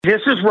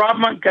This is Rob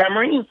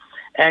Montgomery,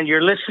 and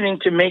you're listening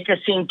to Make a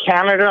Scene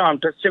Canada on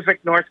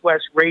Pacific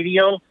Northwest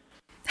Radio.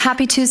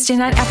 Happy Tuesday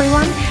night,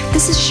 everyone.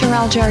 This is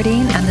Cheryl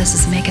Jardine, and this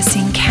is Make a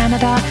Scene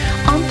Canada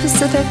on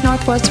Pacific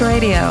Northwest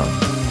Radio.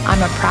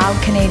 I'm a proud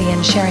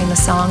Canadian sharing the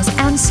songs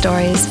and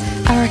stories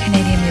of our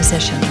Canadian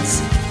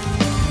musicians.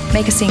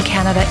 Make a Scene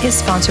Canada is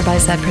sponsored by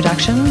Zed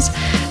Productions.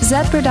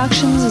 Zed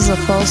Productions is a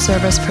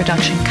full-service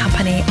production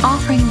company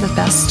offering the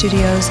best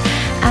studios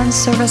and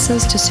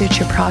services to suit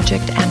your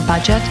project and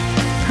budget.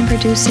 From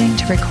producing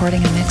to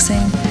recording and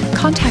mixing,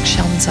 contact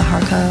Sheldon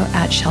Zaharko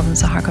at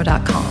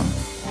sheldonzaharko.com.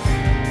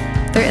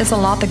 There is a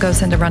lot that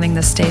goes into running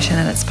this station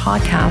and its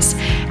podcasts,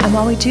 and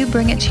while we do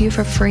bring it to you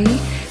for free,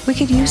 we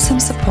could use some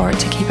support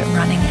to keep it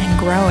running and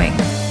growing.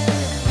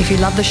 If you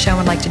love the show and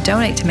would like to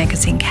donate to Make a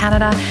Scene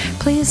Canada,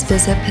 please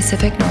visit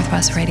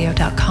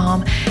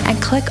pacificnorthwestradio.com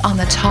and click on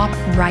the top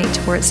right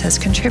where it says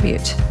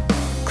Contribute.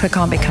 Click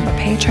on Become a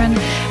Patron,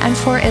 and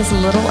for as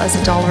little as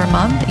 $1 a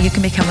month, you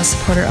can become a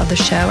supporter of the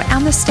show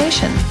and the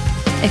station.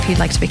 If you'd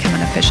like to become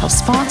an official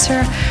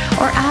sponsor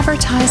or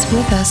advertise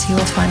with us, you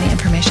will find the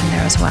information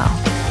there as well.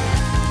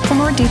 For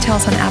more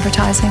details on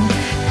advertising,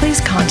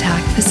 please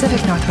contact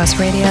Pacific Northwest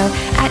Radio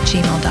at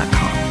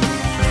gmail.com.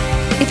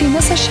 If you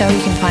miss a show, you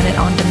can find it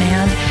on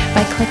demand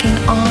by clicking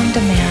On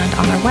Demand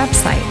on our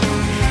website.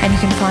 And you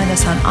can find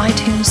us on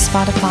iTunes,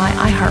 Spotify,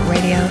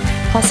 iHeartRadio,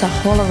 plus a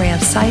whole array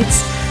of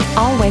sites,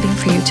 all waiting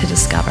for you to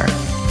discover.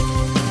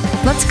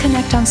 Let's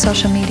connect on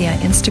social media,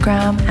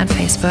 Instagram and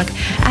Facebook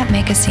at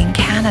Make a Scene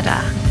Canada.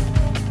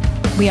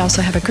 We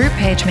also have a group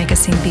page, Make a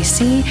Scene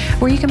BC,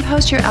 where you can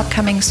post your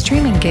upcoming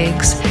streaming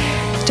gigs.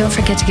 Don't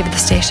forget to give the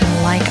station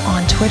a like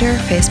on Twitter,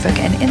 Facebook,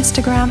 and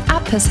Instagram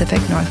at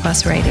Pacific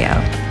Northwest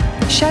Radio.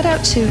 Shout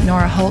out to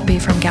Nora Holtby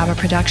from GABA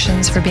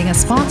Productions for being a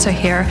sponsor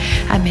here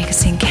at Make a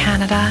Scene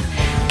Canada.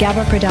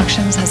 GABA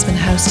Productions has been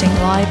hosting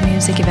live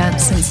music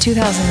events since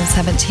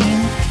 2017.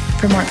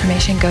 For more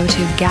information, go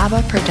to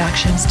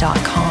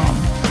gabaproductions.com.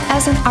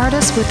 As an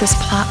artist with this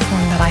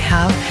platform that I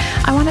have,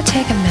 I want to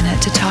take a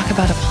minute to talk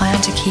about a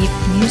plan to keep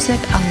music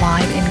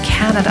alive in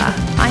Canada.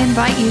 I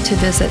invite you to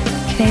visit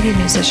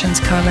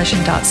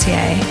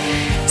CanadianMusiciansCoalition.ca.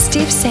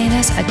 Steve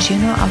Sanis, a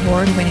Juno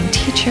Award-winning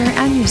teacher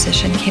and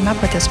musician, came up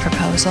with this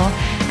proposal,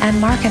 and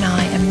Mark and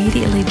I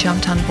immediately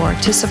jumped on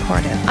board to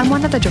support it. I'm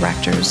one of the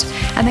directors,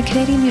 and the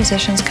Canadian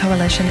Musicians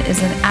Coalition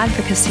is an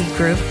advocacy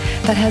group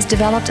that has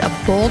developed a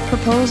bold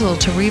proposal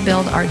to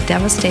rebuild our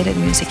devastated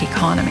music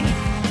economy.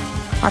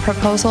 Our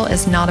proposal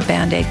is not a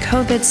Band-Aid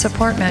COVID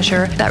support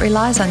measure that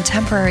relies on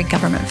temporary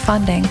government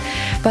funding,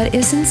 but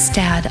is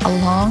instead a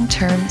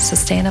long-term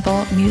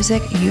sustainable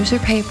music user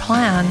pay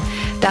plan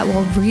that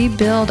will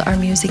rebuild our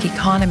music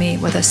economy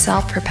with a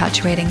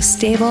self-perpetuating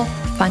stable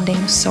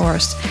funding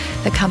source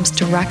that comes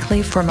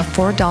directly from a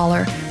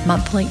 $4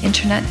 monthly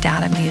internet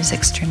data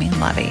music streaming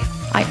levy.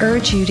 I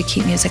urge you to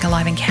keep music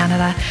alive in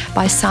Canada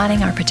by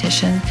signing our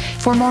petition.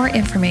 For more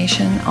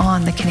information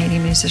on the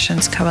Canadian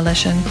Musicians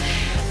Coalition,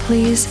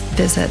 please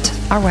visit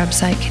our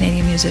website,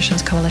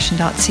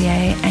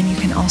 CanadianMusiciansCoalition.ca, and you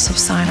can also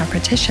sign our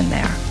petition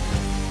there.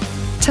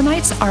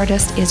 Tonight's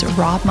artist is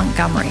Rob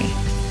Montgomery.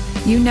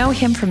 You know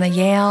him from the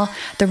Yale,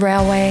 the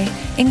Railway,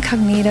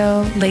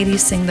 Incognito,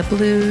 Ladies Sing the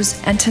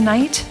Blues, and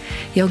tonight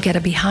you'll get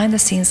a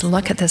behind-the-scenes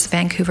look at this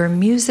Vancouver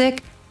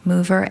music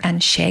mover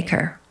and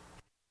shaker.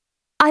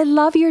 I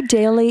love your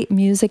daily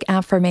music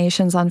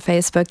affirmations on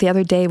Facebook. The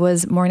other day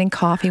was Morning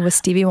Coffee with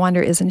Stevie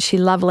Wonder, Isn't She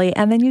Lovely?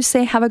 And then you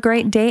say, have a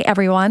great day,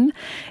 everyone.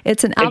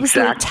 It's an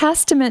absolute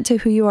testament to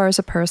who you are as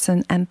a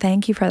person, and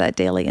thank you for that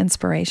daily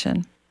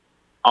inspiration.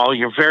 Oh,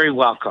 you're very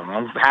welcome.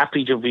 I'm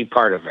happy to be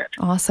part of it.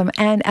 Awesome.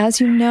 And as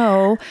you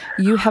know,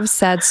 you have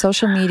said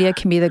social media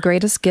can be the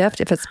greatest gift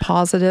if it's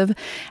positive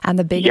and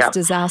the biggest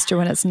disaster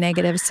when it's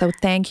negative. So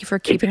thank you for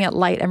keeping it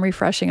light and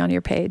refreshing on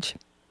your page.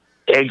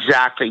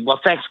 Exactly. Well,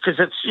 thanks, because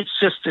it's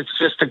just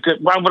a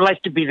good. Well, I would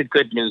like to be the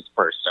good news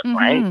person,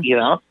 right? You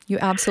know, you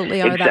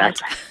absolutely are that.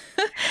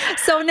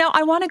 So now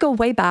I want to go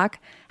way back.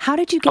 How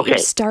did you get your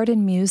start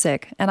in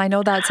music? And I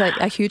know that's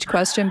a huge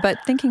question, but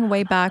thinking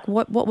way back,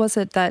 what was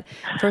it that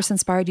first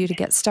inspired you to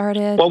get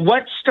started? Well,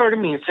 what started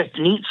me? It's a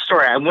neat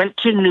story. I went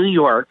to New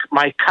York.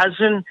 My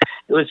cousin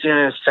was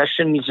a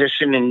session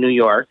musician in New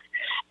York,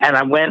 and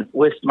I went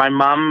with my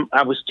mom.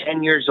 I was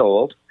 10 years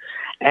old.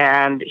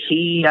 And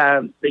he, I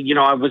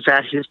was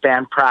at his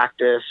band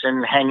practice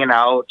and hanging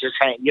out,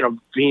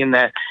 being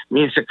the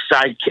music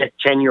sidekick,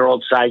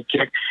 10-year-old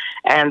sidekick.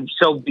 And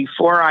so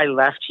before I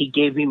left, he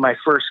gave me my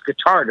first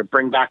guitar to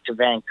bring back to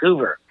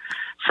Vancouver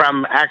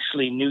from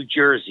actually New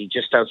Jersey,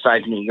 just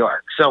outside New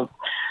York. So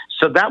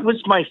that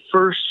was my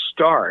first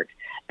start.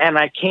 And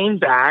I came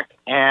back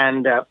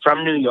and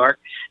from New York,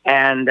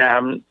 and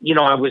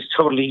I was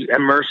totally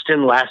immersed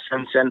in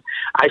lessons. And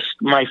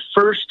my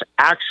first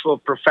actual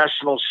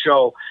professional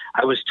show,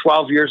 I was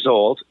 12 years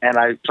old, and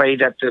I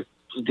played at the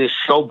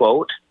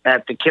Showboat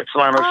at the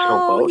Kitsilano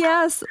Showboat. Oh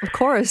yes, of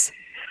course.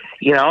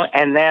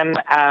 And then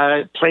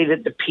played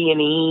at the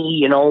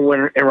P&E,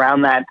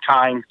 around that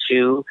time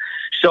too.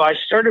 So I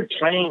started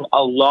playing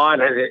a lot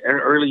at an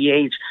early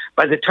age,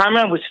 by the time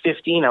I was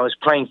 15, I was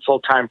playing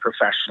full-time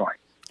professionally.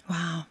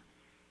 Wow.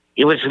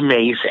 It was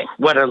amazing.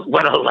 What a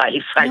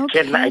life. No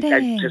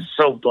I'm just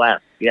so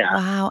blessed. Yeah.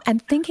 Wow.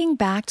 And thinking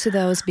back to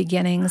those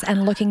beginnings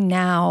and looking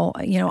now,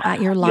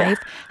 at your life,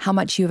 how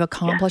much you've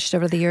accomplished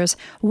over the years,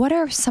 what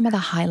are some of the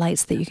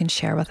highlights that you can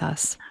share with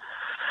us?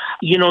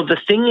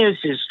 The thing is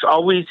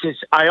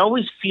I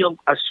always feel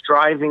a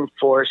striving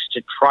force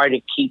to try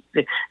to keep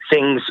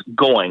things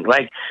going.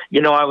 Like,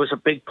 I was a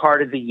big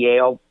part of the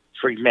Yale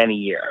for many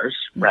years,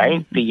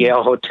 right? The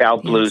Yale Hotel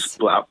Blues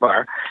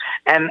Bar.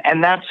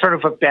 And that's sort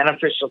of a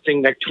beneficial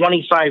thing. Like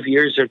 25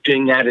 years of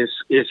doing that is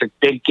a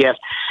big gift.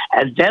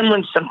 And then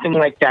when something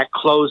like that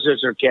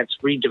closes or gets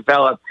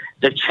redeveloped,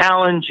 the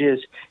challenge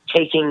is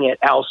taking it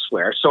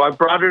elsewhere. So I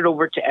brought it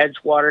over to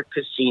Edgewater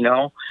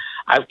Casino.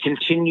 I've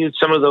continued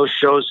some of those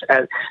shows.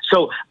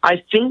 So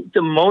I think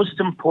the most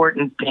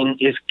important thing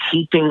is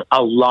keeping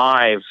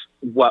alive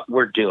what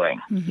we're doing,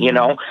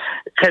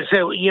 because,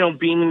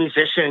 being a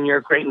musician, and you're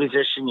a great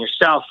musician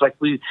yourself, like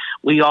we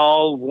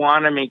all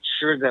want to make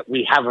sure that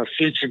we have a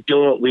future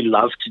doing what we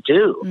love to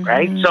do.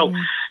 Right. So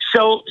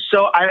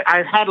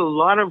I've had a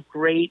lot of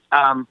great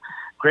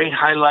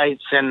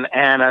highlights, and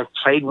I've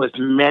played with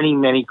many,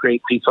 many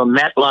great people,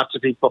 met lots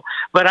of people.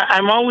 But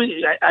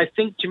I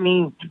think to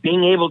me,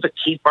 being able to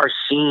keep our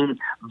scene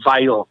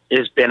vital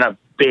has been a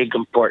big,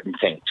 important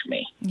thing to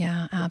me.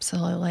 Yeah,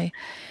 absolutely.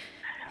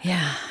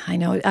 Yeah, I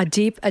know. A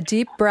deep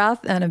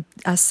breath and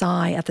a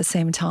sigh at the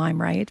same time,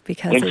 right?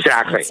 Because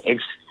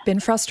it's been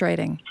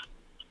frustrating.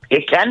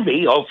 It can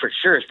be, for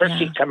sure,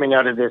 especially coming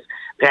out of this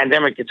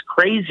pandemic. It's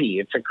crazy.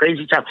 It's a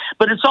crazy time.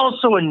 But it's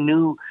also a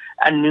new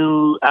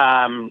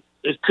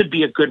it could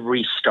be a good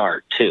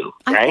restart too,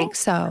 right? I think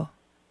so.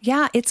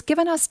 Yeah, it's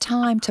given us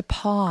time to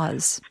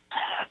pause.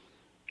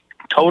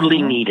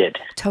 Totally needed.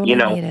 Totally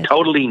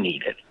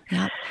needed.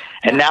 Yeah.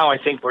 And now I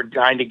think we're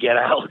trying to get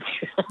out.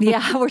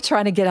 Yeah, we're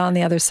trying to get on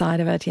the other side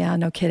of it. Yeah,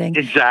 no kidding.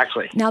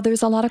 Exactly. Now,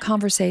 there's a lot of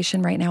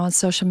conversation right now on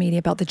social media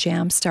about the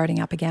Jam starting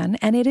up again.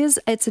 And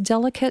it's a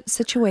delicate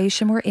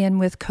situation we're in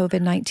with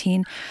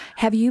COVID-19.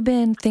 Have you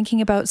been thinking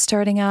about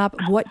starting up?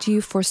 What do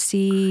you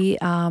foresee,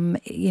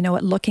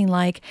 it looking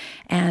like,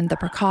 and the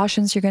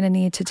precautions you're going to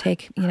need to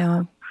take,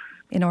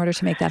 in order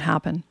to make that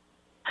happen?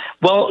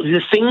 Well,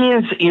 the thing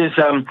is,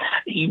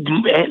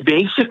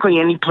 basically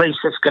any place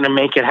that's going to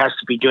make it has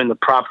to be doing the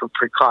proper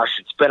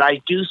precautions. But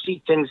I do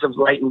see things have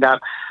lightened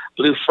up.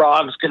 Blue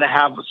Frog's going to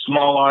have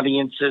small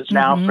audiences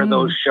now for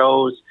those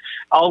shows.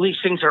 All these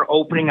things are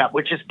opening up,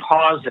 which is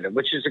positive,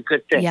 which is a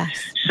good thing.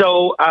 Yes.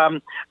 So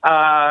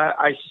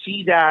I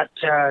see that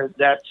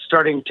that's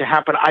starting to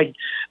happen.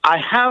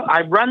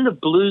 I run the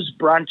blues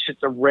brunch at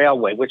the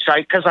Railway,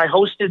 because I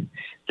hosted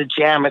the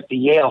Jam at the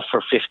Yale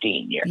for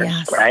 15 years,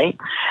 right?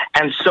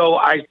 And so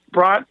I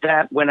brought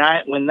that when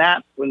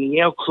the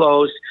Yale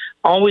closed.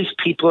 Always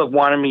people have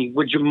wanted me,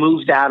 would you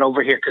move that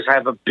over here? Because I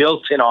have a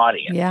built-in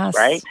audience,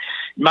 right?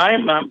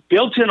 My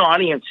built-in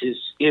audience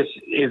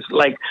is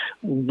like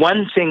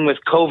one thing with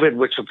COVID,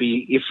 which will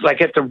be, if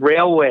like at the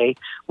Railway,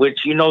 which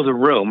the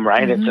room,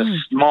 right? It's a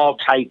small,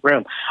 tight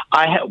room.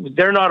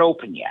 They're not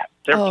open yet.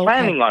 They're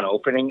planning on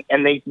opening,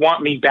 and they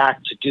want me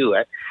back to do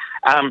it.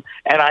 And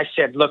I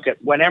said, look,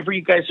 whenever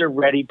you guys are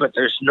ready, but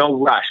there's no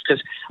rush,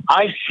 because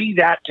I see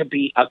that to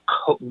be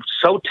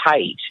so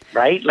tight,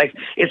 right? Like,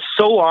 it's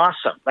so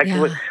awesome. Like,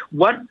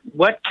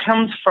 what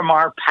comes from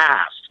our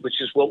past, which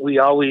is what we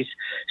always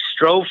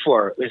strove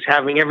for, is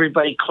having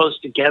everybody close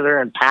together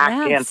and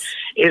packed in,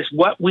 is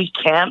what we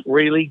can't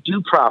really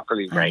do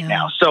properly right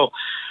now. So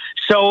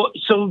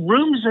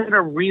rooms that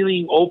are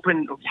really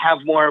open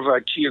have more of a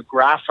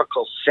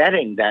geographical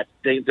setting that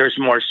there's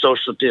more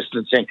social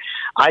distancing,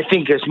 I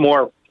think is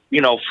more,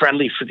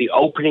 friendly for the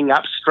opening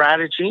up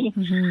strategy.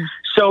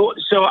 So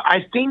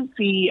I think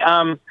the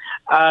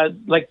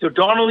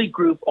Donnelly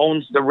Group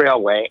owns the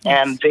Railway,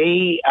 and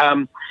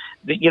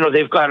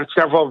they've got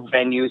several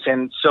venues,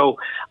 and so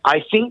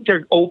I think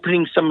they're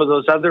opening some of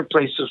those other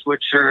places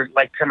which are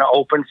like kind of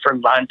open for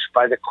lunch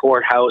by the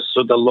courthouse,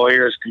 so the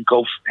lawyers can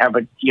go have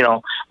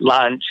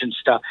lunch and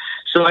stuff.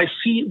 So I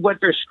see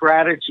what their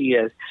strategy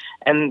is,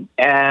 and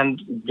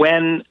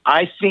when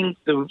I think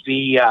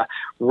the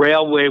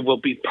Railway will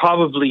be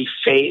probably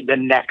the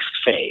next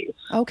phase.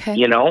 Okay.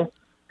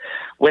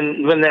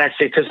 When the next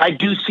phase, because I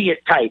do see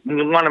it tight, and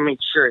we want to make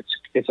sure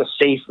it's a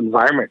safe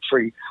environment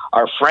for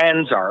our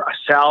friends,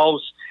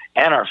 ourselves,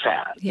 and our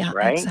fans. Yeah,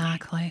 right?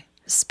 Exactly.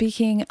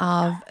 Speaking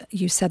of,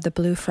 you said the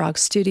Blue Frog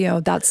Studio,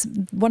 that's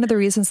one of the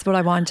reasons that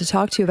I wanted to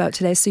talk to you about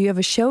today. So you have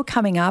a show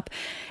coming up.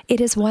 It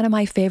is one of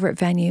my favorite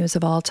venues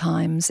of all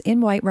times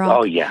in White Rock.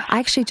 Oh, yeah. I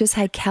actually just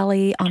had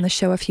Kelly on the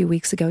show a few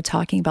weeks ago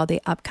talking about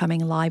the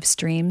upcoming live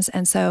streams.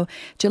 And so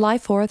July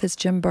 4th is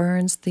Jim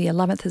Burns, the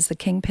 11th is the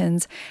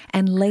Kingpins,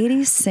 and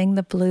Ladies Sing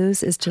the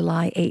Blues is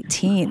July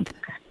 18th.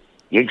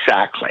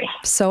 Exactly.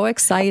 So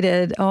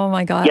excited. Oh,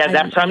 my God.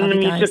 Yeah, I'm the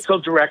musical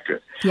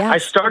director. Yes. I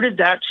started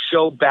that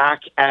show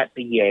back at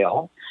the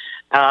Yale,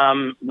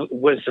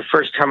 was the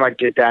first time I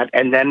did that.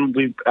 And then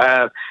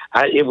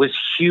it was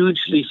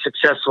hugely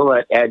successful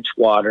at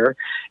Edgewater.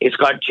 It's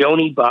got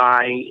Joni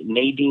Bai,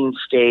 Nadine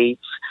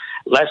States,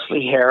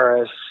 Leslie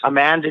Harris,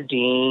 Amanda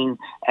Dean,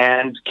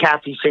 and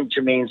Kathy St.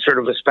 Germain, sort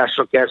of a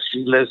special guest. She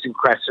lives in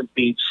Crescent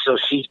Beach, so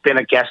she's been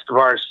a guest of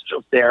ours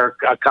there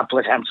a couple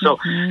of times. So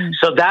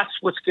that's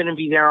what's going to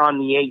be there on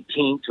the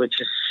 18th, which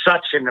is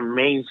such an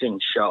amazing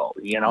show.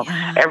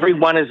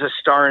 Everyone is a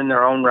star in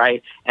their own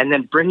right, and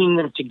then bringing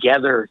them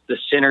together, the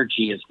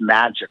synergy is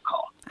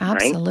magical.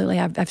 Absolutely.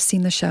 Right? I've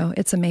seen the show.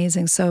 It's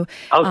amazing. So,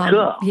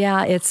 cool.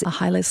 Yeah, it's a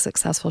highly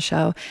successful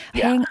show.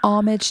 Yeah. Paying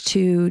homage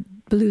to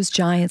blues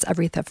giants,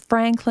 Aretha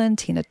Franklin,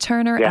 Tina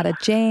Turner, Etta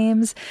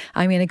James.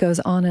 I mean, it goes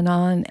on and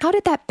on. How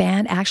did that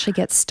band actually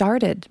get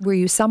started? Were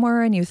you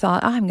somewhere and you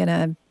thought, I'm going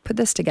to put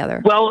this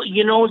together? Well,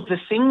 the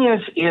thing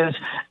is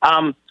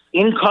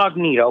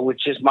Incognito,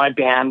 which is my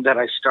band that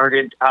I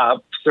started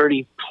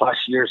 30 plus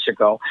years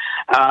ago.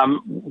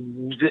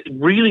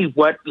 Really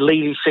what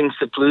Lady Sings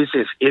the Blues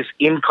is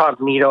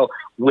Incognito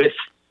with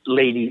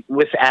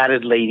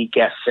added lady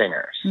guest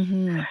singers.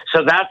 Mm-hmm.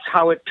 So that's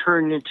how it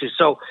turned into.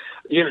 So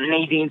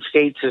Nadine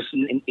States is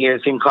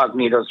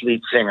Incognito's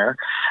lead singer,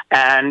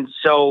 and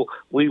so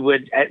we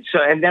would.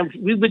 And then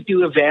we would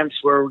do events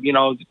where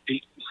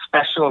the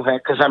special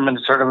event, because I'm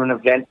sort of an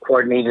event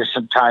coordinator.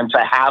 Sometimes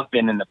I have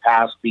been in the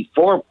past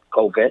before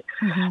COVID,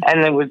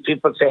 and then when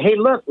people say, "Hey,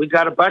 look, we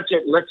got a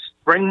budget. Let's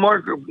bring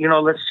more.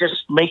 Let's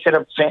just make it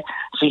a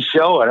fancy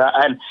show."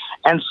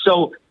 And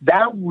so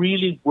that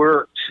really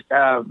worked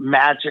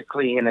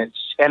magically, and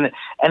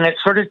it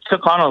sort of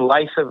took on a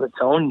life of its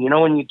own.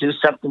 When you do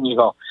something, you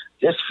go,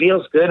 "This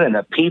feels good," and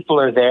the people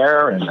are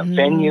there, and the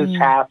venue's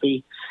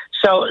happy.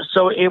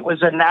 So it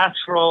was a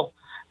natural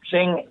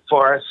thing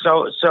for us.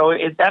 So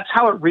that's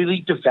how it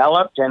really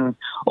developed, and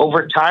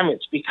over time,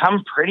 it's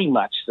become pretty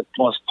much the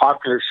most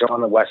popular show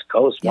on the West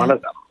Coast. One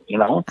of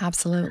them,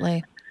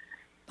 Absolutely.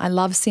 I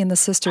love seeing the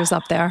sisters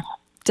up there.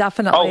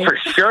 Definitely. Oh, for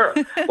sure.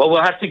 Well,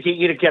 we'll have to get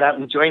you to get out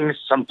and join us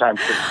sometime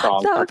for the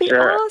song. That would be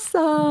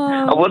awesome.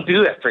 Oh, we'll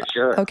do it for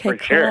sure. Okay, for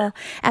cool. Sure.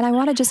 And I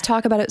want to just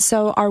talk about it.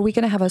 So are we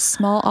going to have a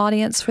small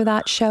audience for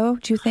that show,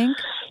 do you think?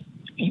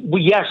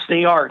 Well, yes,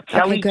 they are.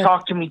 Kelly good.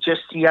 talked to me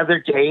just the other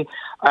day.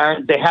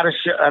 They had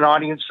an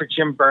audience for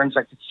Jim Burns,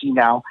 I could see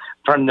now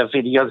from the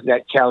videos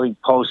that Kelly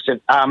posted.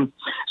 And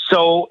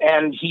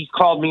he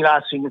called me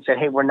last week and said,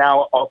 "Hey, we're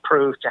now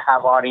approved to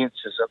have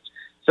audiences of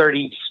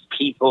 30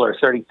 people or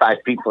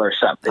 35 people or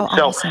something."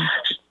 Oh, awesome.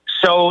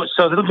 So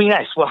it'll be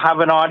nice. We'll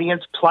have an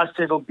audience, plus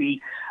it'll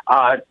be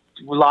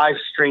live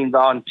streamed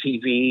on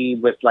TV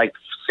with like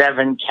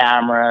 7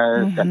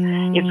 cameras.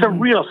 And it's a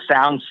real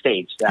sound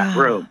stage, that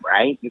room,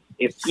 right?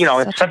 It's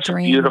such a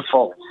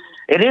beautiful.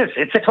 It is.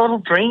 It's a total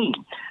dream.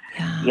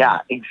 Yeah,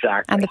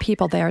 exactly. And the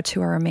people there,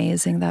 too, are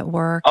amazing that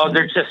work. Oh,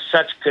 they're just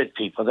such good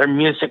people. They're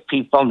music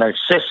people, and they're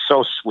just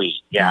so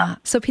sweet. Yeah.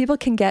 So people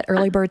can get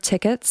early bird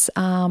tickets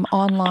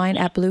online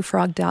at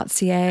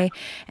bluefrog.ca,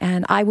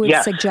 and I would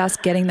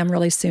suggest getting them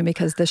really soon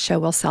because this show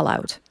will sell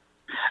out.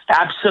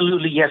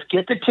 Absolutely, yes.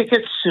 Get the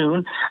tickets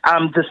soon.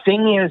 The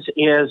thing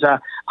is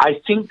I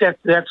think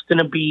that's going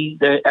to be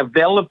the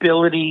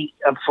availability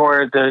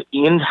for the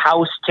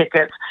in-house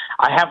tickets.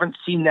 I haven't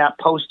seen that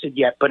posted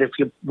yet, but if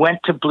you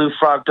went to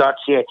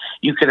bluefrog.ca,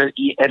 you could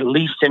at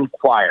least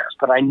inquire.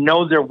 But I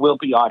know there will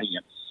be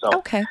audience.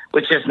 So,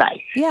 which is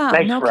nice. Yeah,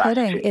 nice no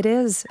kidding. It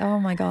is. Oh,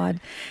 my God.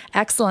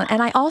 Excellent.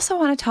 And I also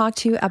want to talk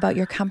to you about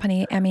your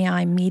company,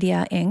 MEI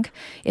Media, Inc.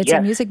 It's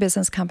a music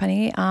business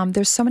company.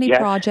 There's so many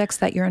projects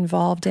that you're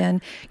involved in.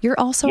 You're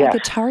also a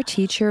guitar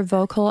teacher,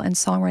 vocal and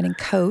songwriting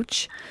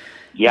coach,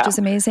 which is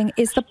amazing.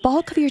 Is the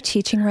bulk of your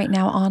teaching right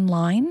now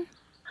online?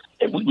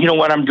 You know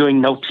what? I'm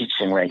doing no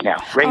teaching right now.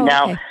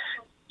 Now,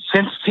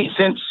 since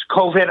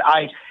COVID,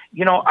 I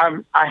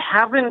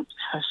haven't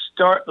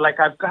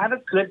I've got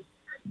a good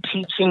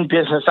teaching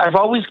business. I've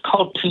always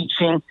called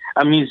teaching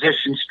a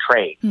musician's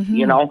trade.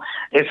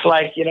 It's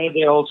like,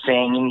 the old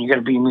saying, and you're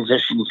going to be a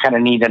musician, you kind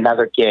of need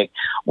another gig.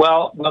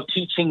 Well,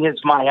 teaching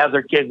is my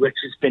other gig, which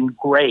has been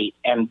great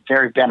and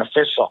very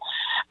beneficial.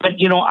 But,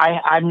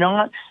 I'm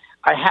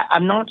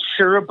not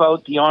sure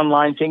about the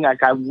online thing.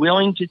 Like, I'm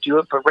willing to do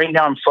it, but right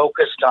now I'm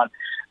focused on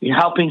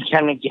helping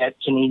kind of get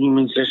Canadian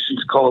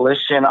Musicians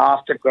Coalition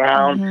off the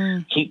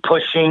ground, keep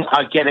pushing,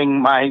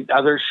 getting my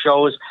other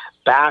shows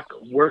back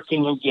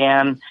working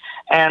again.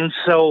 And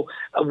so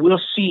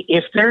we'll see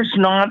if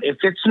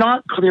it's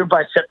not clear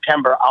by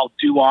September, I'll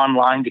do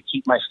online to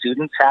keep my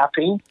students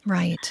happy.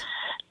 Right.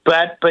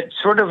 But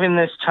sort of in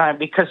this time,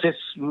 because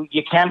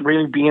you can't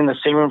really be in the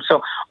same room.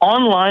 So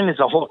online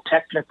is a whole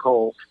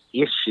technical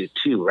issue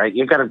too, right?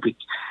 You got to be,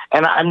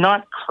 and I'm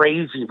not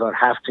crazy about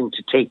having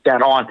to take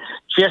that on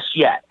just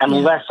yet,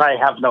 unless I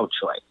have no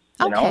choice.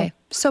 You know?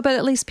 So, but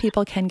at least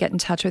people can get in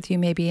touch with you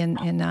maybe in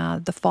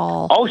the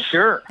fall. Oh,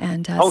 sure.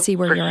 And see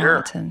where you're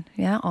at. And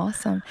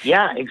awesome.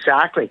 Yeah,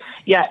 exactly.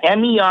 Yeah,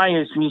 MEI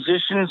is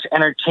Musicians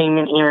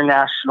Entertainment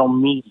International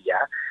Media.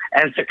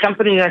 And it's a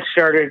company that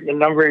started a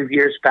number of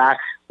years back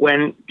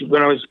when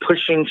I was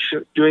pushing,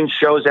 doing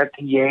shows at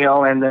the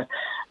Yale and the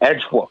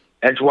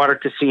Edgewater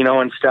Casino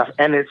and stuff.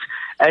 And it's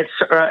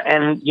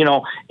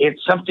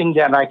something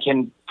that I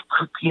can,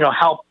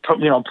 help,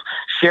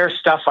 share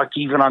stuff like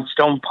even on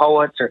Stone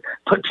Poets or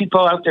put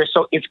people out there.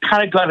 So it's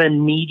kind of got a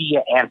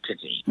media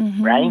entity,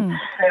 right?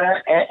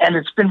 And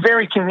it's been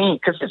very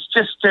convenient because it's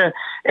just,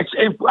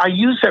 I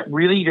use it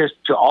really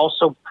to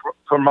also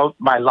promote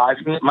my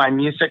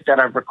music that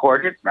I've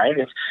recorded, right?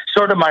 It's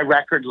sort of my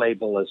record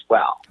label as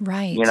well.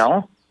 Right.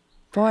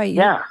 Boy,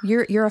 yeah.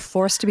 You're a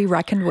force to be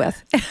reckoned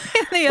with in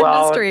the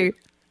industry.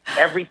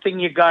 Everything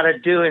you got to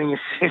do, and you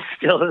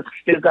still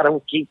got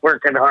to keep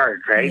working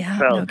hard, right? Yeah,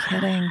 no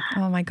kidding.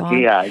 Oh, my God.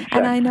 Yeah, exactly.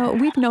 And I know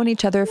we've known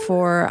each other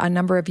for a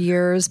number of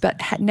years,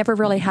 but never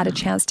really had a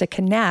chance to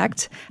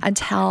connect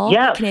until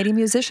Canadian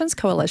Musicians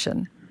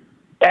Coalition.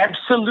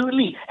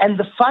 Absolutely. And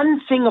the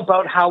fun thing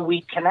about how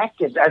we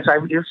connected,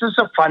 this is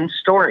a fun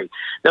story.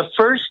 The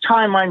first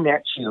time I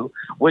met you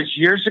was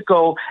years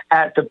ago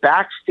at the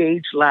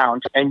Backstage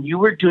Lounge, and you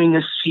were doing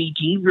a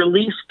CD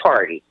release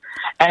party.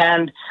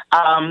 And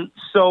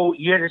so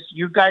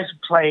you guys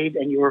played,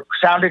 and you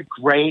sounded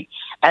great.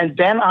 And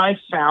then I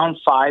found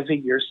 5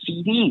 of your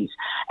CDs.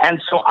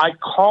 And so I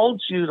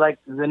called you like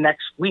the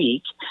next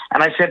week,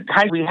 and I said,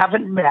 hi, we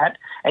haven't met.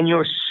 And you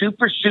were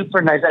super,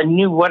 super nice. I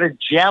knew what a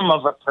gem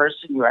of a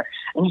person you are.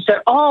 And you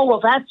said, oh,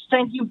 well,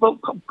 thank you for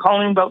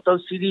calling about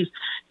those CDs.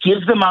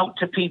 Give them out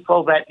to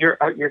people that you're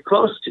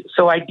close to.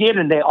 So I did,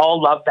 and they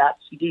all loved that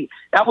CD.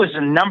 That was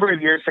a number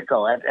of years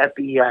ago at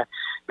the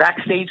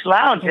Backstage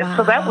Lounge. Wow. And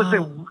so that was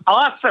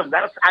awesome.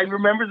 I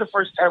remember the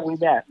first time we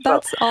met.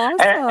 That's awesome.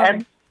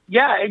 And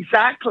yeah,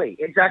 exactly.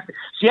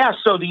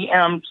 So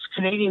the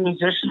Canadian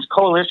Musicians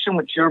Coalition,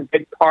 which you're a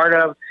big part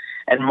of,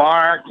 and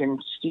Mark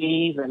and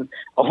Steve and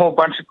a whole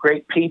bunch of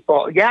great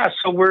people. Yeah,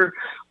 so we're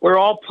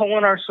all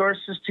pulling our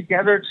sources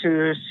together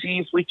to see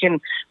if we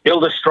can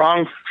build a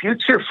strong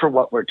future for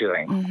what we're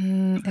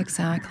doing.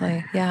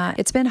 Exactly. Yeah,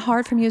 it's been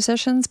hard for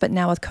musicians, but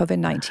now with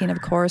COVID-19,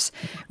 of course,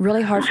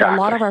 really hard for a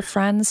lot of our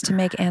friends to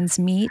make ends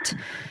meet.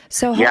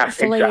 So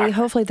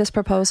hopefully this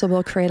proposal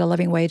will create a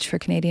living wage for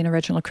Canadian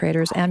original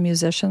creators and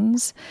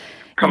musicians.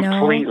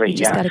 Completely, you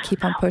just got to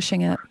keep on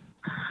pushing it.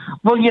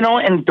 Well,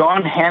 and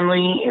Don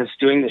Henley is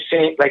doing the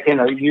same, like in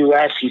the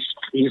U.S.,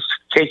 he's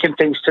taking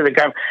things to the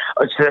government.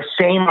 It's the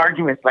same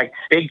argument, like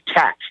big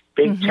tech,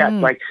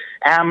 like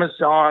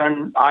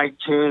Amazon,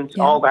 iTunes,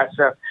 all that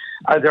stuff.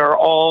 They're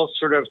all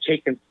sort of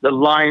taking the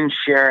lion's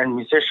share, and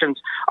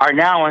musicians are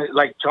now,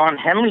 like Don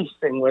Henley's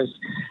thing was,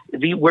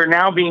 we're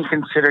now being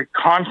considered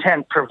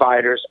content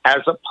providers as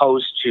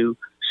opposed to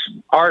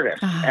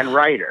artists and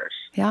writers.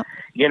 Yeah.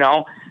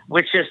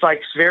 Which is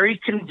like very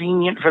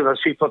convenient for those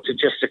people to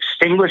just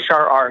extinguish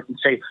our art and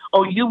say,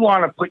 oh, you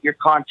want to put your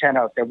content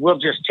out there, we'll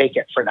just take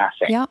it for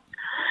nothing. Yeah.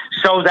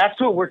 So that's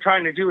what we're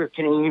trying to do with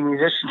Canadian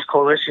Musicians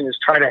Coalition, is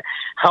try to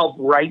help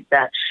right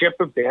that ship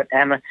a bit.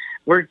 And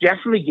we're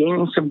definitely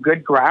gaining some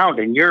good ground,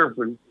 and you're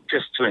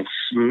just doing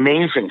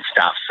amazing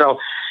stuff. So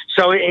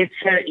it's,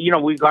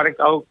 we've got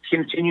to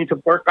continue to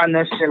work on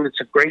this, and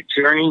it's a great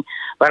journey.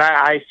 But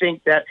I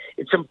think that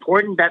it's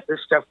important that this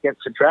stuff gets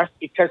addressed,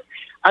 because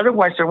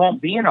otherwise there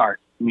won't be an art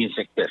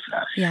music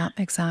business. Yeah,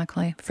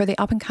 exactly. For the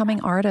up and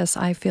coming artists,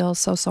 I feel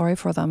so sorry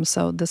for them.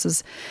 So this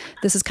is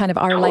kind of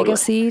our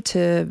legacy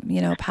to,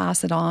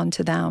 pass it on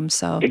to them.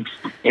 So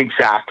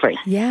exactly.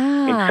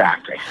 Yeah.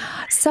 Exactly.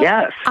 So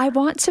yes. I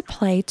want to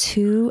play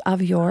 2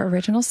 of your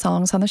original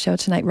songs on the show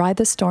tonight, Ride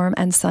the Storm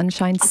and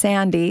Sunshine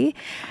Sandy.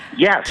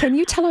 Yes. Can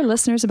you tell our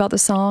listeners about the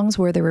songs,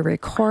 where they were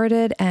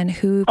recorded and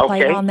who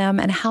played on them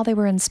and how they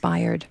were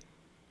inspired?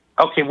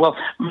 Okay, well,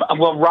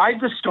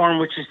 Ride the Storm,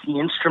 which is the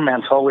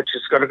instrumental, which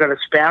is got a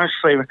Spanish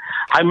flavor.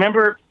 I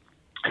remember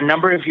a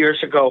number of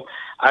years ago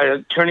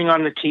turning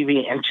on the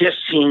TV and just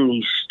seeing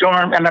these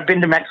storms. And I've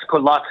been to Mexico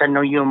lots. I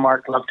know you and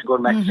Mark love to go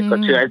to Mexico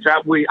too.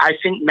 I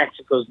think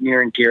Mexico's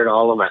near and dear to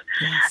all of us.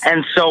 Yes.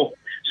 And so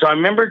I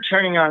remember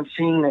turning on,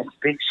 seeing this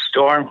big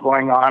storm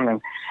going on,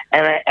 and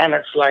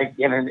it's like,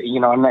 and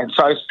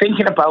so I was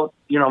thinking about,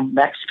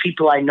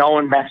 people I know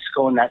in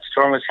Mexico, and that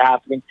storm was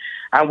happening.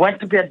 I went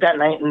to bed that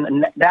night,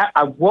 and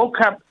I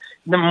woke up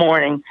in the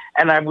morning,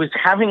 and I was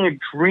having a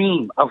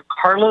dream of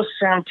Carlos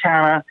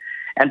Santana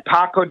and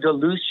Paco de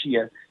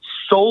Lucia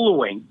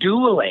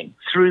dueling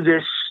through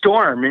this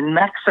storm in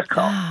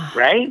Mexico,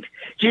 right?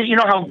 You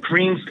know how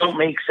dreams don't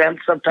make sense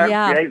sometimes,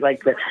 right?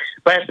 Like that,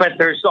 but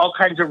there's all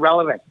kinds of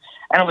relevance.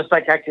 And it was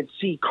like I could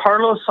see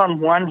Carlos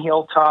on one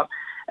hilltop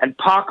and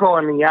Paco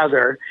on the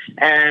other,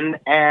 and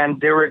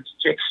they were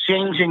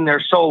exchanging their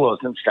solos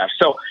and stuff.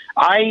 So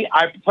I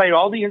played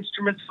all the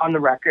instruments on the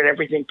record,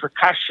 everything,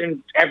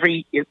 percussion,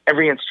 every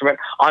instrument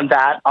on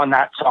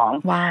that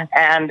song. Wow.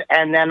 And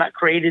then I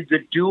created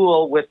the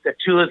duel with the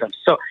 2 of them.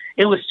 So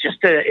it was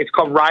it's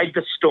called Ride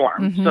the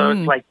Storm. So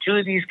it's like 2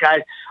 of these guys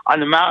on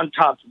the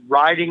mountaintops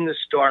riding the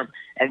storm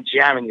and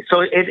jamming it.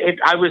 So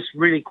I was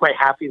really quite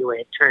happy the way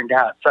it turned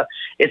out. So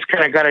it's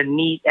kind of got a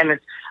neat, and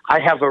I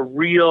have a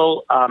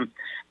real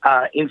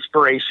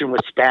inspiration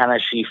with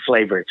Spanish-y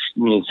flavored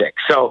music.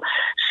 So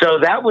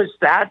that was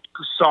that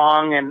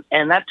song,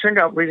 and that turned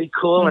out really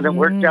cool, and it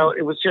worked out.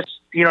 It was just,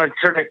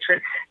 sort of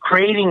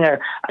creating a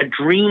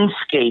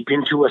dreamscape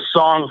into a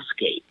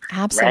songscape.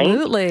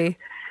 Absolutely.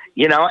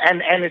 Right?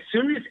 And as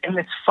soon as, and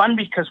it's fun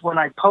because when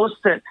I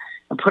post it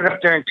and put it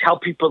up there and tell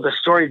people the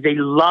story, they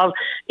love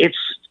it's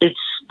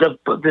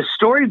the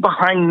story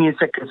behind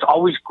music is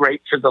always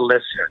great for the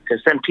listener,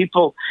 because then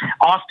people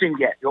often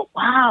go,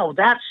 wow,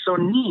 that's so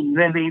neat. And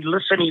then they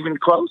listen even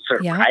closer,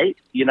 right?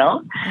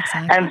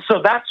 Exactly. And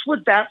so that's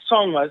what that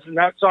song was. And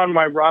that's on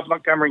my Rob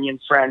Montgomery and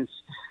Friends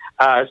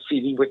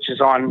CD, which is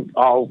on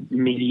all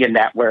media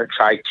networks,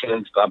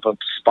 iTunes,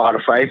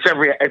 Spotify.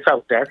 It's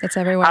out there. It's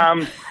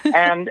everywhere.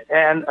 And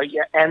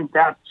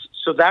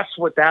that's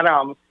what that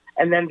album.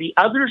 And then the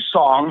other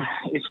song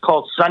is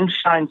called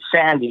Sunshine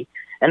Sandy,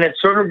 and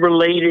it's sort of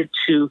related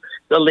to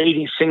the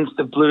Lady Sings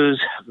the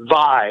Blues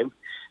vibe,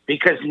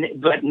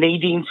 but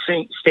Nadine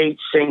States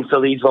sings the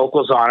lead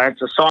vocals on it.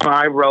 It's a song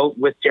I wrote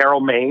with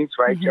Daryl Mays,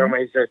 right? Mm-hmm. Daryl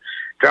Mays, the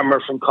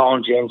drummer from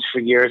Colin James for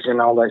years and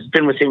all that. It's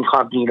been with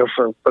Incognito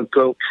for a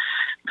good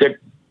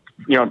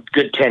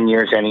 10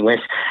 years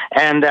anyways.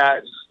 And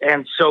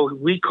so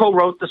we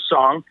co-wrote the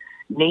song.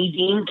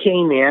 Nadine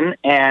came in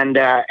and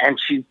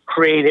she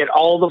created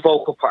all the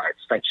vocal parts.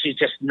 Like, she's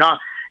just not,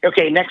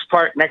 okay, next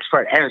part.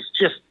 And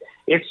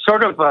it's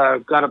sort of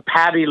got a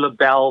Patti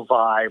LaBelle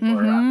vibe,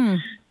 or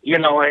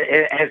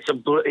it's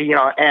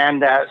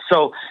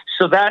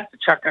so that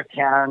Chaka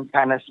Khan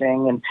kind of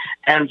thing,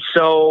 and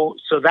so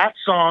that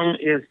song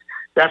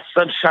that's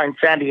Sunshine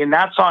Sandy, and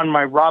that's on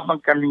my Rob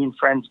Montgomery and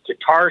Friends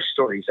Guitar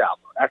Stories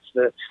album. That's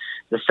the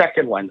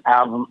second one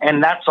album,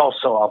 and that's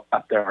also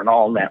up there on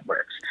all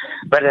networks.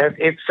 But so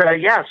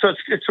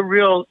it's a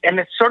real, and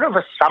it's sort of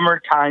a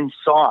summertime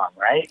song,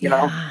 right?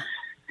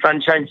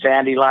 Sunshine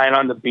Sandy lying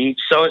on the beach.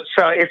 So I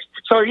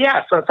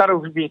thought it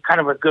would be kind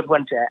of a good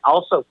one to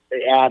also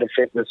add if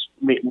it was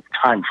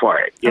time for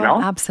it,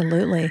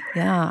 Absolutely.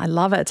 Yeah, I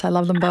love it. I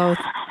love them both.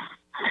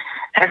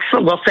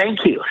 Excellent. Well,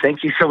 thank you.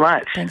 Thank you so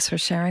much. Thanks for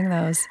sharing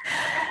those.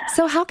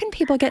 So how can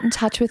people get in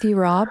touch with you,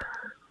 Rob?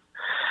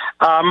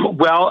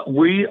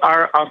 We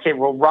are,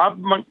 Rob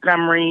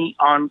Montgomery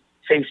on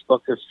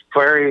Facebook is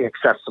very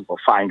accessible,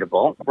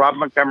 findable. Rob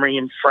Montgomery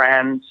and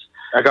Friends.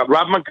 I got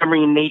Rob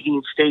Montgomery and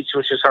Nadine States,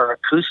 which is our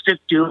acoustic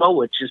duo,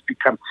 which has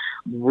become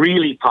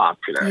really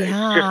popular.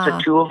 Yeah. It's just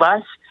the two of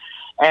us.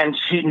 And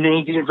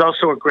Nadine is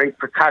also a great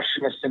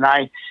percussionist, and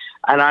I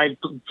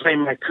play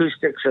my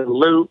acoustics and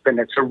loop, and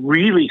it's a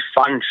really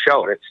fun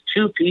show. It's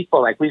two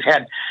people, like we've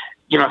had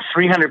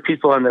 300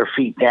 people on their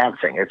feet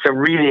dancing. It's a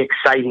really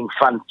exciting,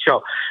 fun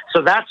show.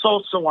 So that's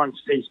also on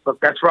Facebook.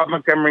 That's Rob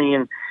Montgomery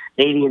and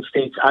Nadine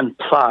States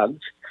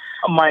Unplugged.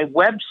 My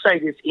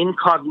website is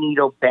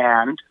Incognito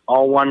Band,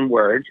 all one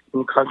word,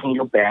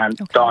 incognitoband.com.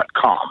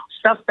 Okay.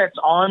 Stuff that's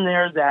on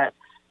there, that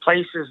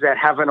places that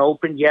haven't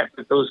opened yet,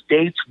 but those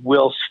dates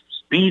will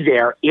be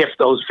there if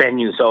those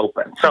venues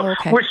open. So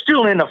We're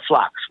still in a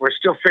flux. We're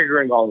still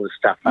figuring all this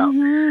stuff out.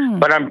 Mm-hmm.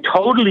 But I'm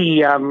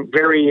totally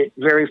very,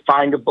 very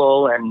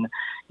findable, and,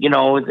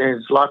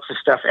 there's lots of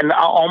stuff. And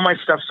all my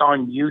stuff's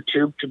on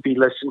YouTube to be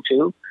listened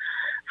to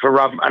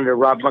under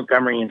Rob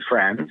Montgomery and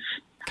Friends.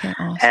 Okay,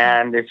 awesome.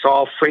 And it's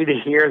all free to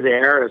hear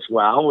there as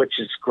well, which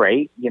is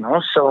great,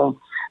 So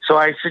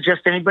I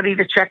suggest anybody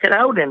to check it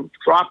out and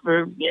drop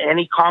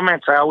any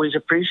comments. I always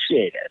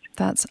appreciate it.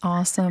 That's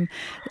awesome.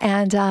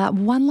 And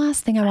one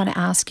last thing I want to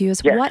ask you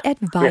is, what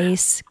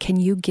advice can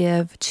you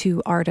give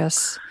to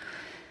artists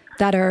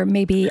that are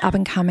maybe up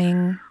and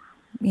coming,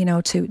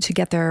 to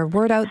get their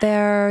word out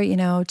there,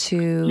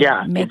 to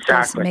make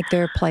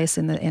their place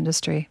in the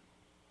industry?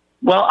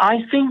 Well,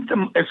 I think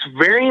it's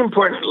very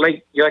important.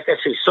 Like I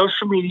say,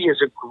 social media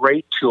is a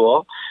great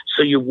tool.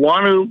 So you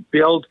want to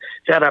build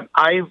that up.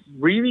 I've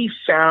really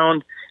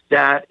found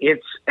that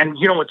it's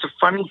a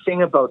funny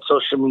thing about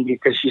social media,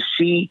 because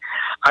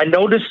I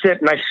noticed it,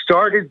 and I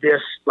started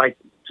this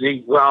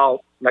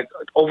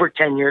over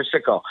 10 years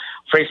ago.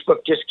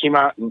 Facebook just came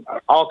out, and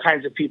all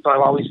kinds of people.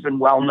 I've always been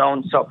well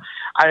known. So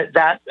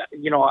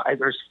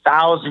there's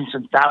thousands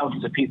and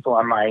thousands of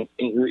people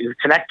who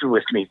connected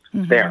with me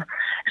there.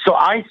 So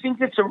I think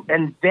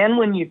and then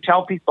when you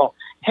tell people,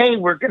 hey,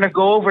 we're going to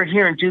go over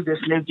here and do this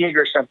new gig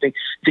or something,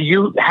 so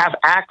you have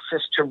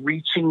access to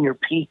reaching your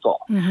people.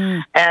 Mm-hmm.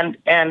 And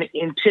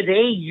in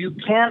today, you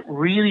can't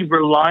really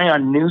rely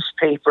on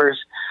newspapers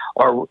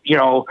or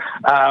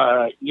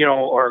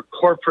or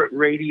corporate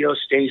radio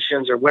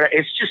stations or whatever.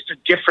 It's just a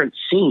different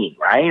scene,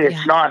 right? Yeah.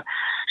 It's not.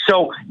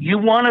 So you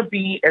want to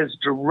be as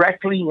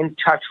directly in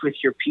touch with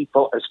your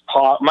people as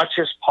much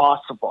as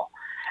possible.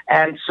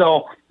 And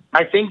so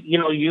I think,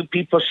 you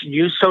people should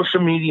use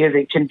social media.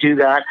 They can do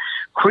that.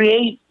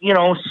 Create,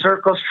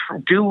 circles,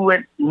 do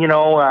it,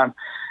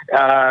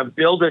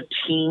 build a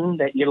team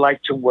that you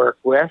like to work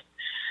with.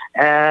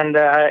 And,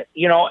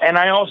 and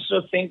I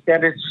also think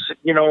that it's,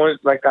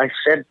 like I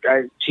said,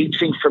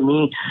 teaching for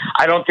me,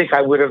 I don't think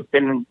I would have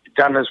been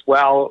done as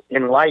well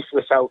in life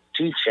without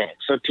teaching.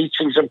 So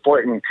teaching's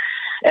important.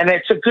 And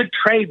it's a good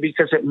trade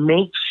because it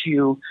makes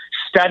you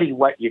study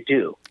what you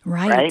do.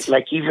 Right?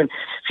 Like even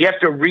if you have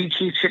to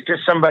reteach it to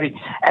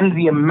somebody, and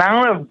the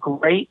amount of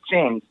great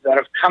things that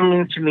have come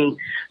into me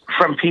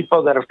from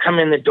people that have come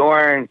in the door,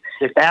 and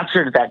the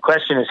answer to that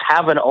question is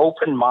have an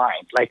open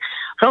mind. Like,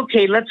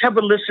 okay, let's have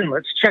a listen.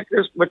 Let's check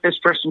what this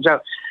person's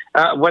out,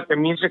 what the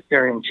music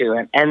they're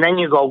into. And then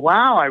you go,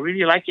 wow, I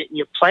really like it. And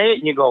you play it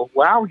and you go,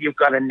 wow, you've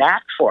got a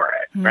knack for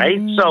it. Right?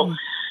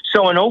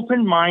 So an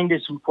open mind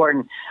is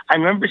important. I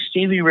remember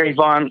Stevie Ray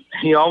Vaughan,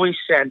 he always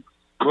said,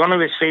 one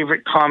of his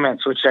favorite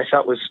comments, which I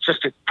thought was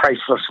just a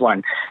priceless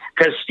one,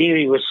 because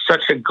Stevie was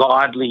such a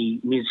godly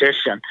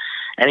musician.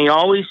 And he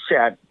always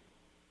said,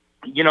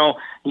 he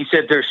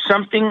said, there's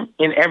something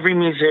in every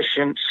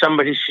musician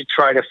somebody should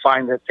try to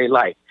find that they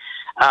like.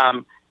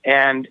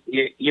 And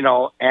if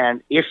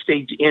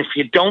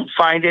you don't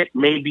find it,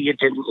 maybe you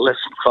didn't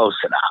listen close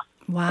enough.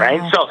 Wow.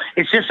 Right? So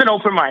it's just an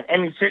open mind.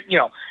 And it's,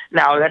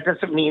 now that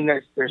doesn't mean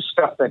there's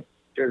stuff that's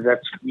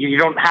you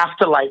don't have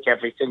to like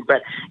everything,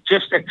 but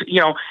just,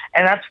 and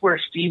that's where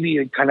Stevie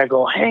would kind of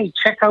go, hey,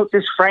 check out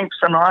this Frank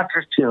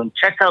Sinatra tune.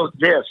 Check out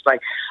this, like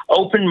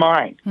open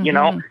mind,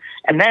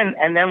 and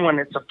then when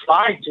it's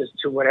applied just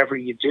to whatever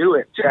you do,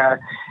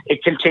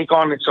 it can take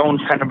on its own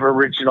kind of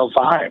original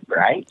vibe.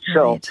 Right.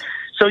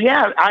 So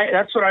yeah,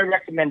 that's what I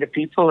recommend to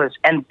people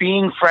and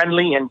being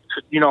friendly and,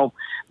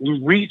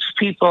 reach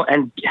people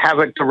and have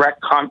a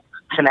direct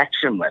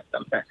connection with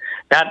them.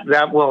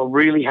 That will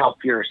really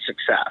help your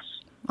success.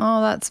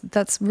 Oh,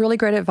 that's really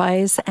great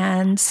advice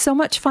and so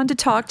much fun to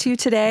talk to you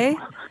today.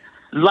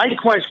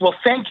 Likewise. Well,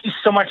 thank you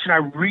so much. And I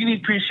really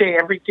appreciate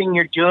everything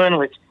you're doing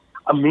with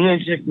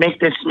music,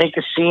 Make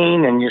a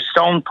Scene, and your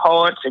Stone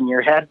Poets and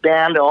your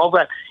headband, all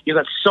that. You've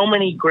got so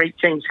many great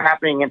things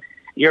happening and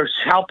you're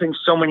helping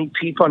so many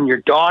people, and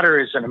your daughter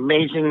is an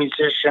amazing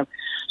musician.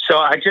 So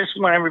I just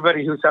want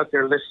everybody who's out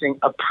there listening,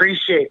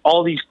 appreciate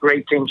all these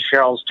great things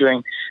Cheryl's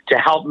doing to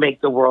help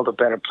make the world a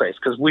better place,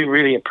 because we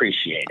really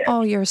appreciate it.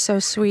 Oh, you're so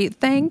sweet.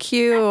 Thank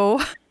you.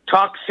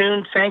 Talk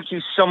soon. Thank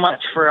you so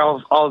much for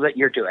all that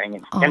you're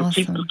doing. Awesome.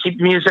 And keep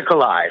music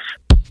alive.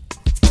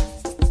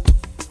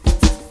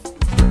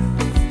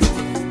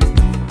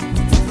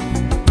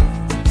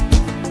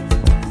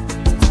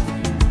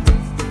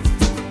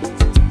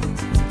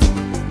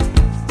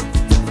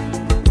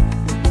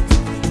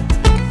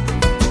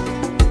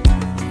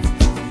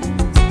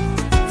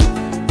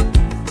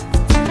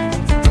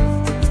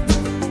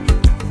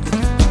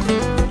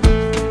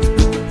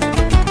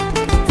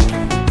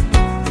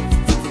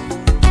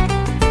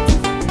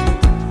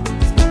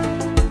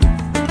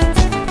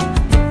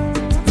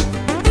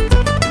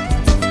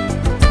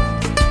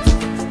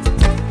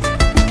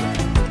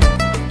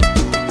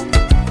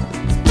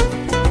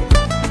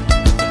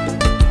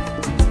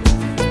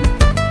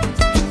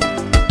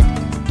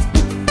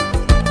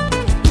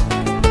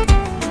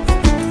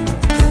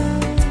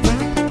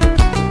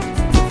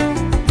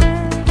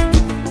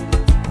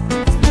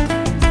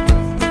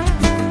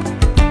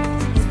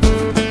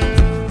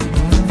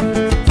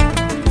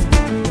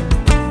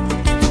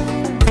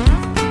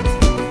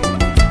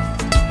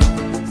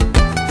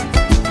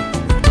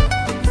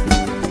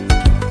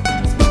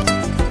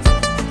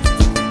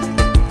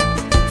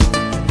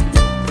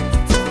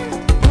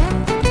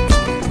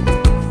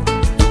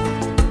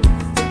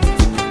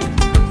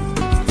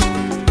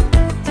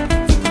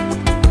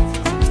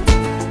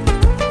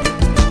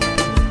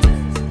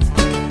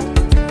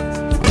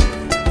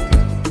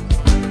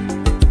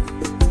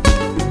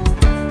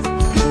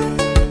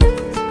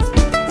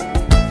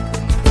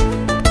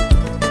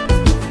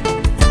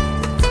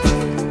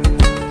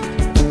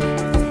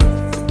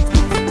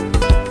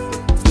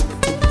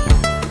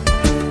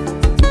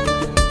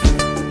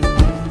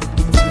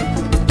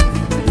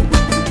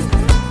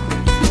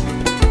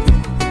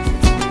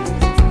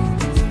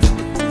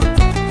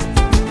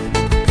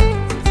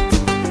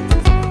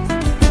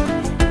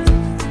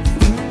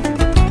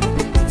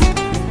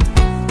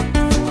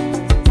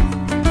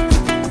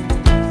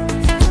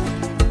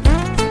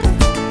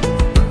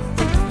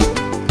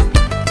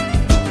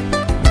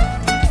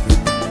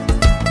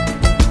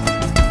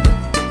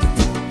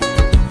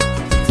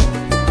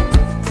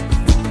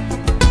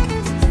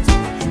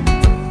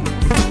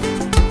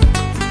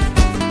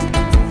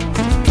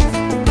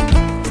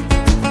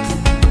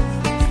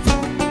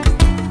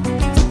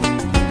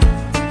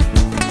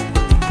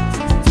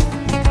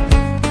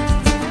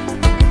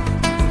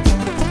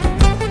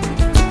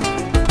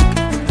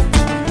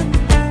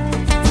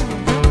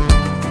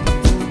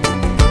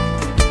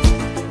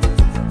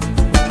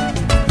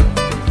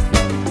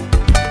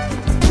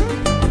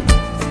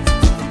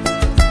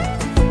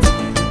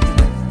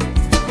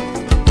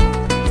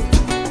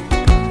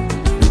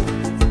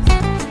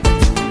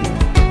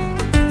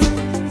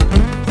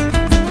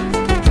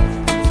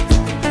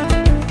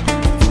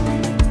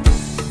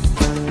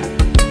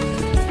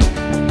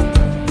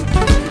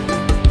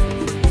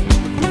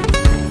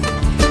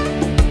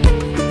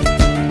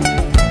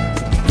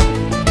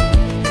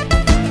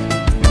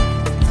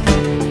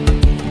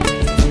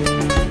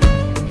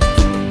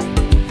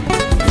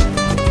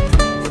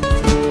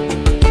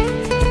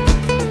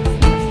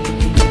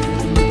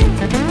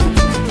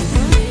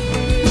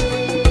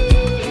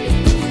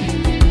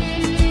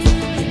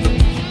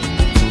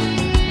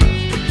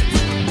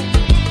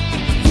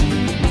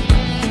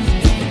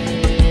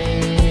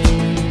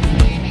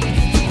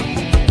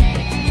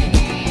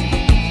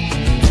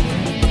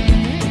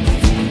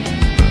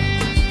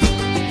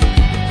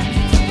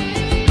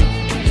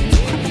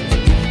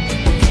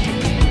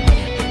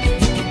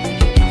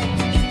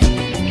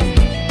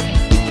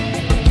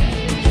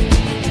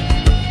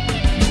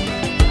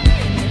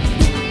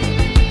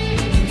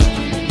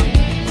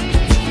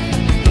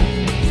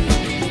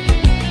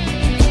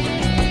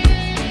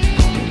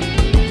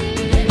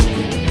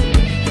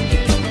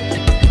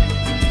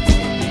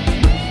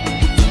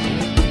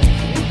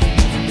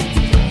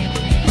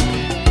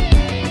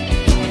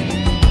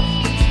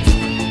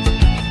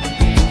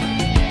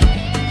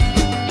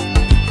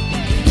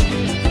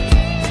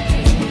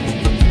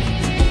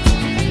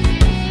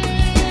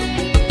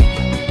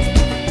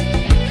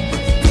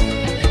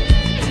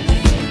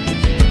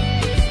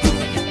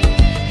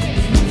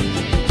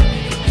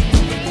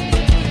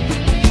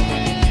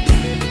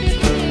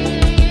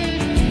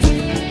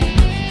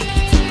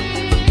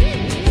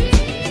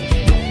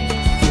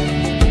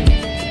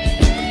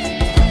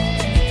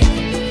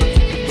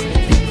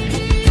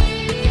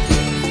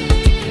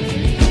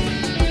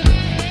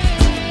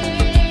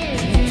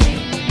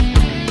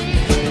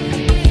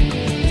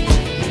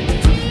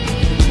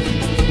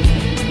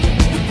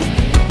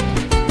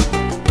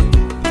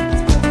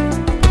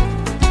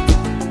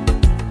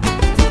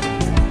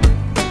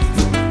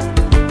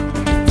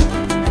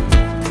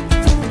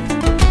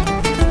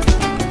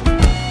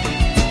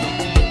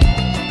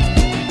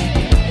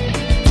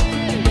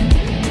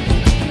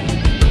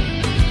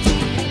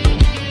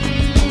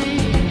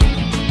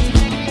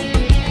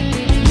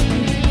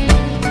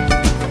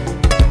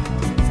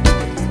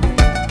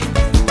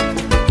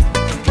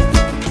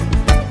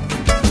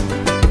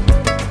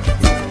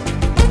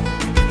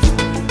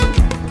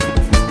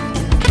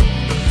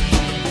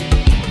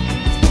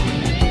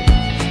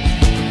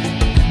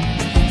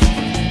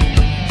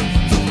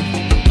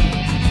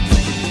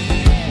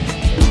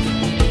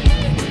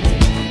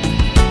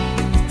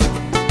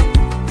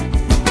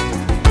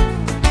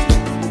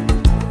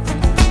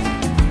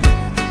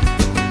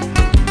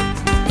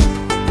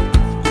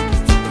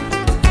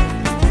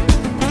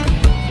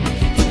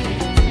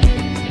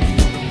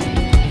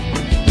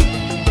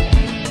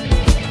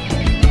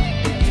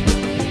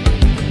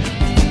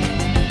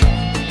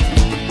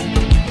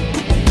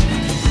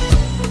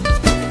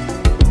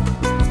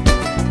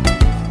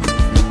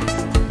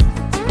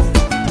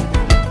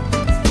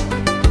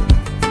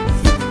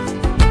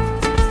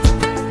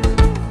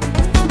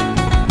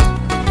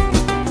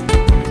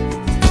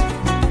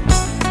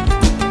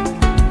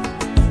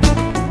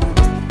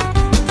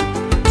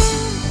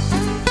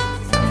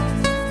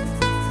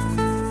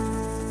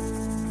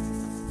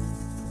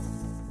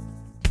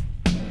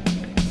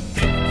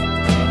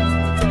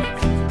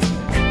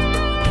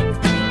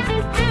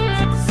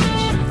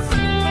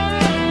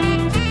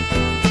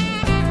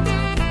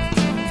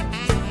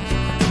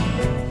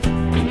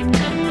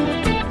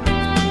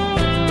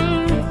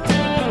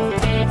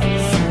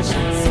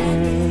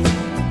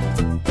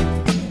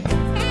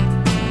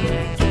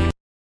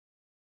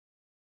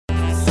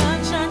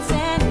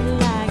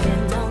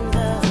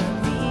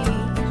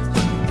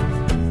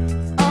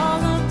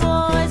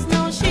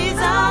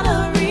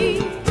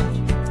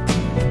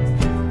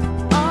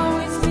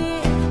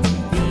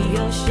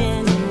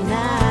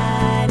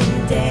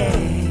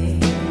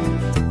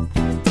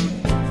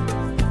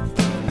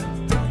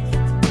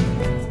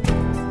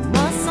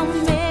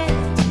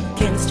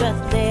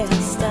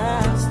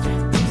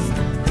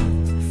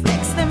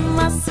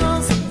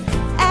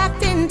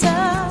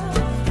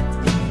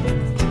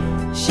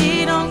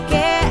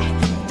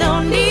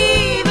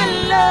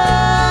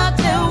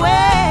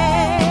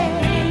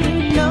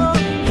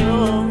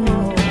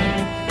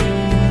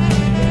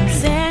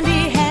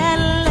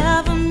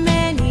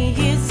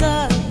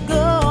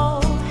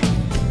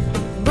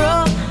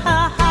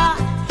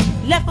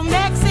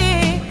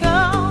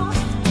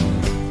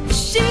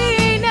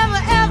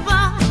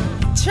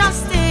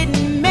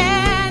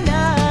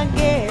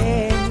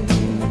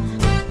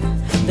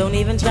 Don't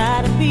even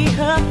try to be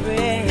her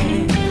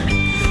friend.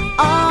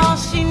 All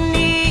she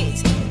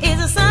needs is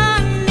a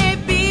sunny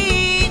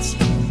beach.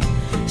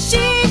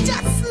 She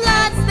just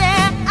lies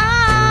there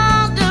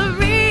out of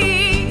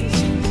reach,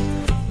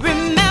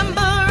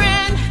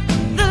 remembering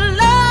the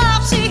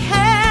love she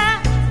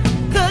had.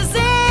 'Cause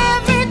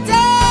every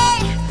day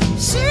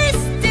she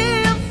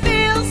still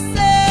feels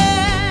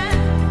sad.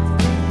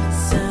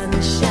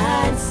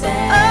 Sunshine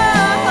sad.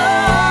 Oh,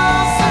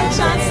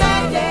 sunshine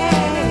sad day.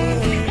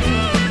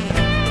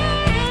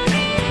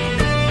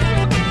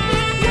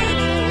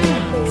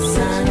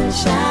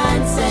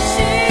 Sunshine sad.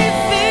 She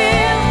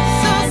feels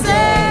so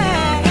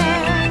sad.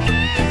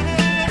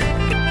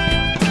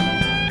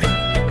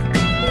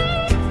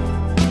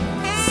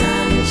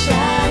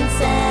 Sunshine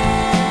sad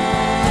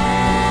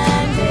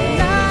day.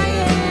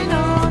 Lying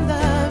on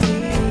the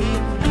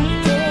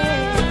beach.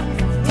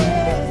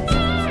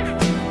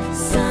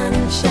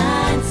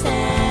 Sunshine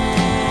sad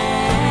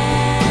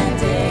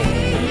day.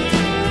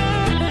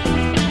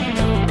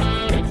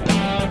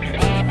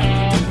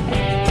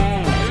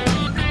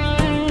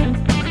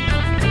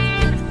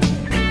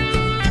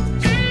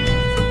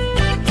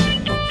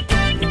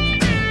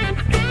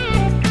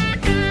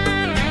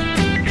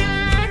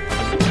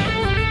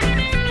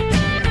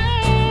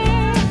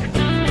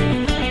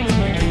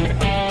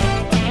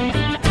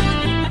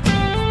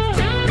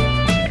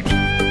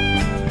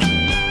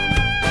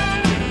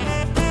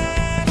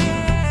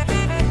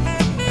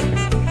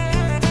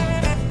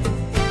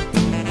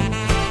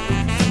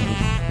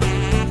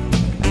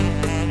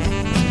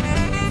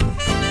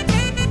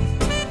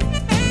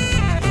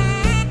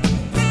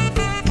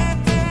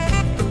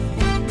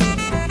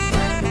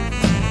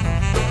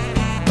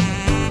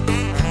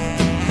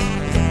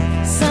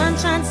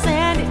 Sunshine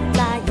sandy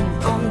lying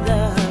on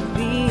the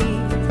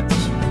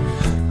beach.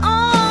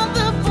 All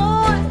the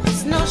boys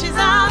know she's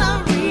out of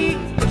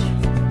reach.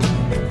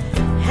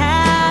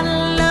 Had a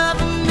love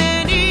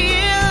many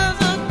years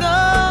ago.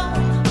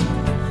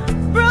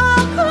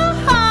 Broke her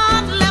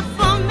heart, left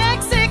for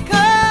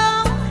Mexico.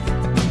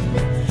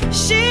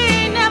 She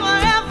never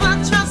ever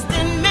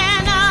trusted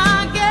men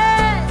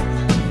again.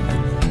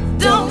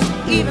 Don't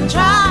even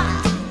try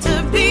to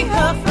be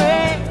her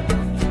friend.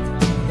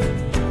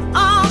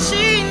 All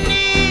she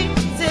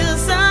needs is a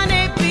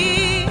sunny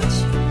beach.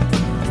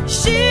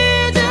 She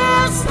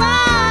just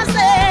lies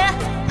there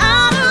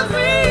out of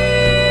reach.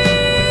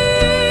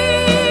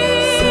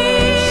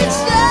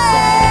 Yeah,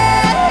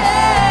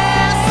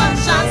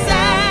 sunshine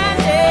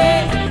sandy.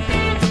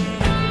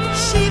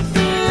 She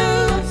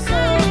feels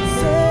so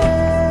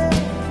sad.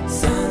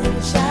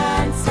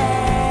 Sunshine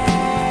sandy.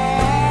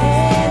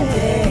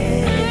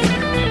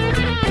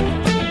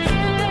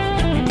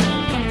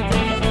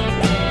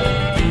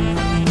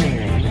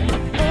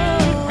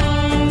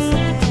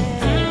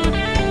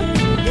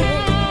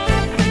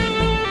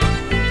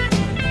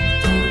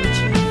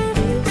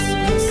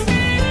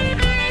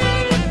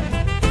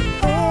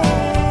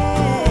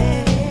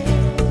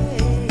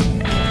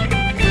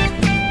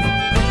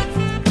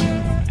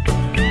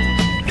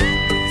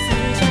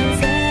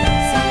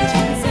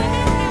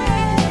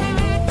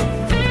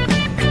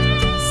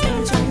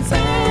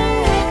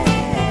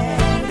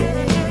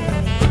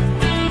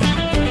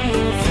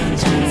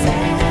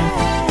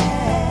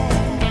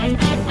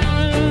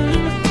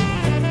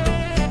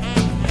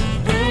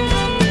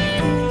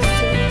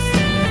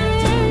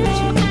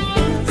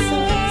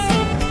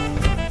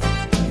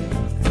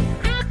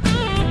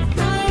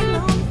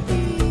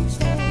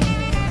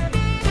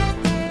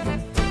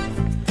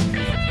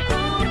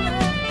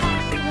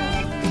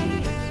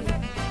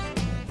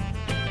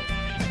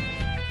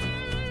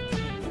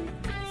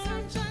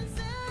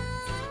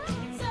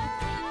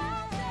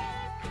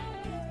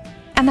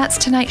 And that's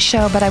tonight's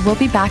show, but I will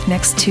be back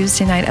next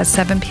Tuesday night at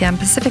 7 p.m.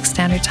 Pacific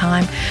Standard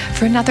Time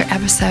for another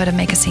episode of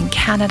Make a Scene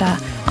Canada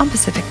on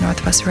Pacific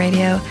Northwest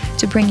Radio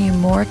to bring you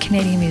more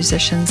Canadian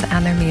musicians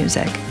and their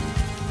music.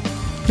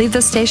 Leave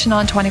the station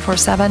on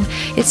 24/7.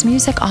 It's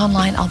music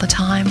online all the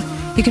time.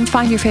 You can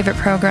find your favorite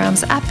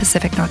programs at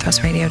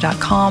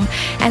pacificnorthwestradio.com.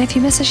 And if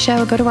you miss a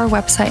show, go to our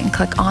website and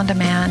click On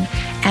Demand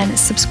and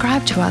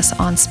subscribe to us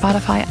on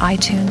Spotify,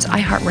 iTunes,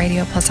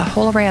 iHeartRadio, plus a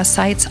whole array of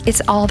sites.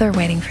 It's all there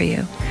waiting for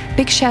you.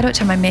 Big shout out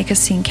to my Make a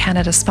Scene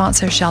Canada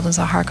sponsor, Sheldon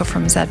Zaharko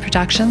from Zed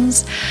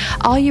Productions.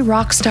 All you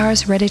rock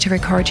stars ready to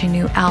record your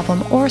new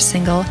album or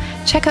single,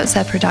 check out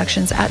Zed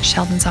Productions at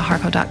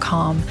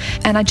sheldonzaharko.com.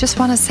 And I just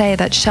want to say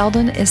that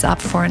Sheldon is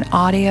up for an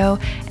Audio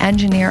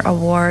Engineer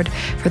Award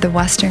for the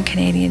Western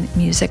Canadian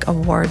Music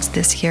Awards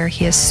this year.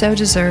 He is so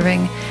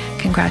deserving.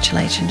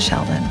 Congratulations,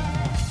 Sheldon.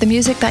 The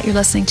music that you're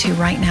listening to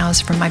right now is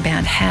from my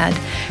band Head.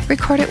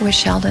 Record it with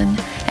Sheldon,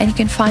 and you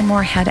can find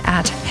more Head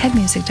at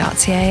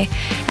headmusic.ca,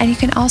 and you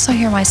can also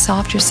hear my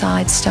softer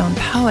side, Stone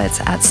Poets,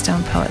 at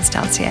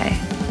stonepoets.ca.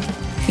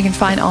 You can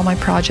find all my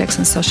projects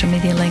and social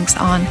media links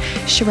on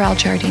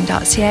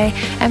chereljardine.ca,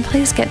 and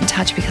please get in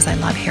touch because I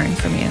love hearing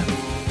from you.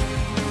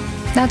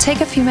 Now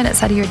take a few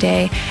minutes out of your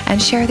day and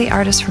share the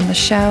artists from the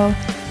show,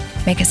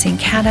 Make a Scene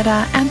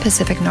Canada, and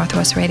Pacific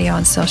Northwest Radio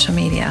on social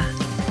media.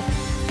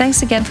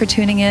 Thanks again for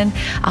tuning in.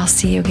 I'll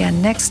see you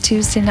again next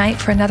Tuesday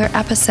night for another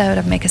episode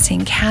of Make a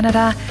Scene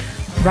Canada,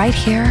 right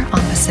here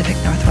on Pacific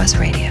Northwest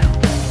Radio.